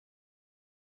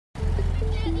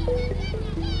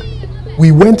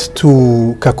We went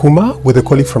to Kakuma with a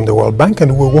colleague from the World Bank,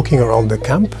 and we were walking around the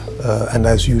camp, and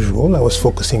as usual, I was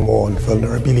focusing more on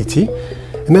vulnerability.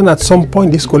 And then at some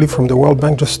point, this colleague from the World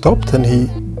Bank just stopped and he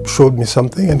showed me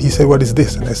something and he said, "What is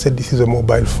this?" And I said, "This is a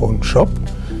mobile phone shop."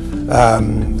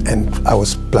 And I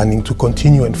was planning to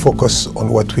continue and focus on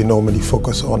what we normally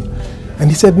focus on. And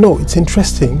he said, "No, it's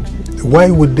interesting. Why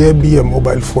would there be a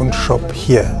mobile phone shop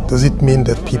here? Does it mean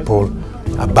that people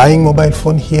are buying mobile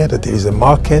phone here, that there is a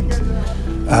market?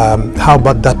 How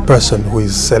about that person who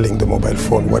is selling the mobile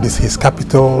phone? What is his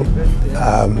capital?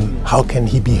 How can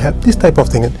he be helped?" This type of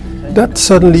thing. And that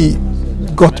suddenly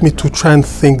got me to try and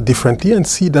think differently and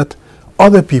see that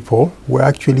other people were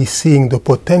actually seeing the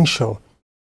potential.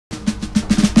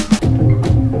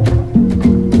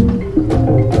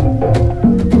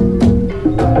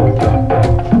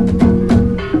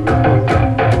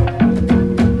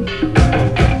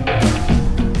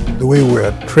 The way we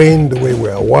are trained, the way we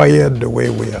are wired, the way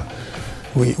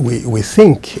we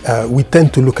think, we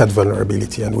tend to look at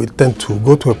vulnerability, and we tend to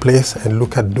go to a place and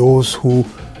look at those who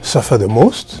suffer the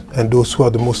most and those who are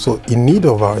the most in need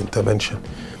of our intervention.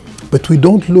 But we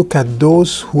don't look at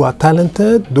those who are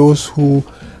talented, those who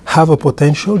have a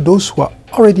potential, those who are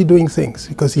already doing things.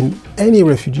 Because in any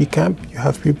refugee camp, you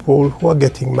have people who are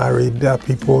getting married, there are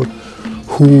people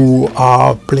who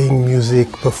are playing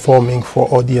music, performing for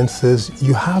audiences.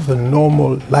 You have a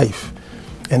normal life.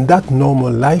 And that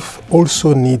normal life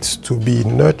also needs to be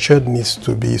nurtured, needs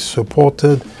to be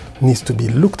supported, needs to be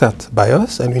looked at by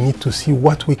us, and we need to see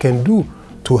what we can do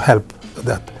to help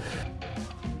that.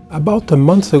 About a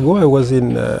month ago, I was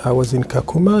in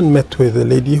Kakuma and met with a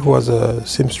lady who was a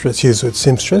seamstress. She's a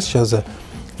seamstress. She has a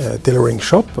tailoring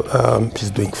shop. She's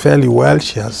doing fairly well.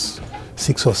 She has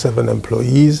 6 or 7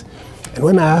 employees. And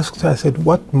when I asked her, I said,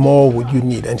 "What more would you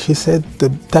need?" And she said, "The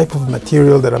type of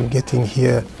material that I'm getting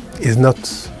here is not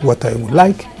what I would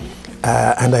like.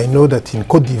 And I know that in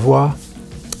Côte d'Ivoire,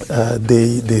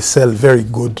 they sell very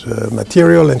good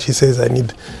material." And she says,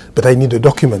 but I need a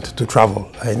document to travel.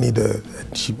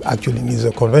 She actually needs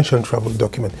a convention travel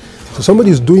document. So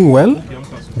somebody is doing well,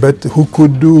 but who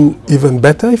could do even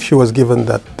better if she was given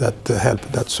that help,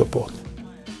 that support.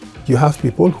 You have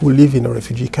people who live in a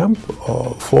refugee camp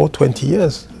for 20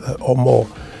 years or more.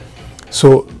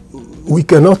 So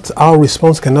our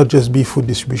response cannot just be food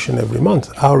distribution every month.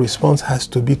 Our response has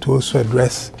to be to also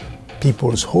address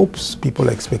people's hopes, people's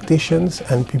expectations,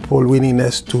 and people's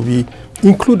willingness to be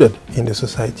included in the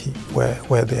society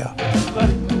where they are.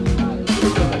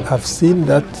 I've seen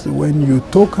that when you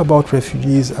talk about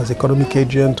refugees as economic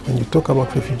agents, when you talk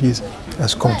about refugees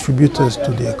as contributors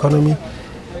to the economy,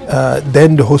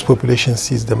 then the host population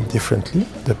sees them differently.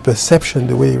 The perception,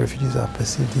 the way refugees are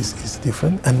perceived is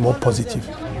different and more positive.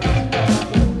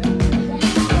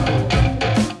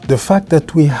 The fact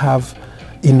that we have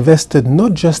invested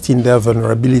not just in their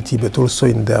vulnerability but also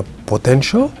in their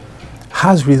potential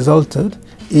has resulted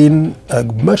in a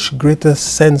much greater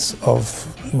sense of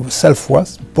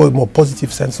self-worth, more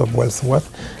positive sense of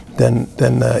self-worth than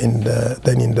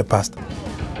in the past.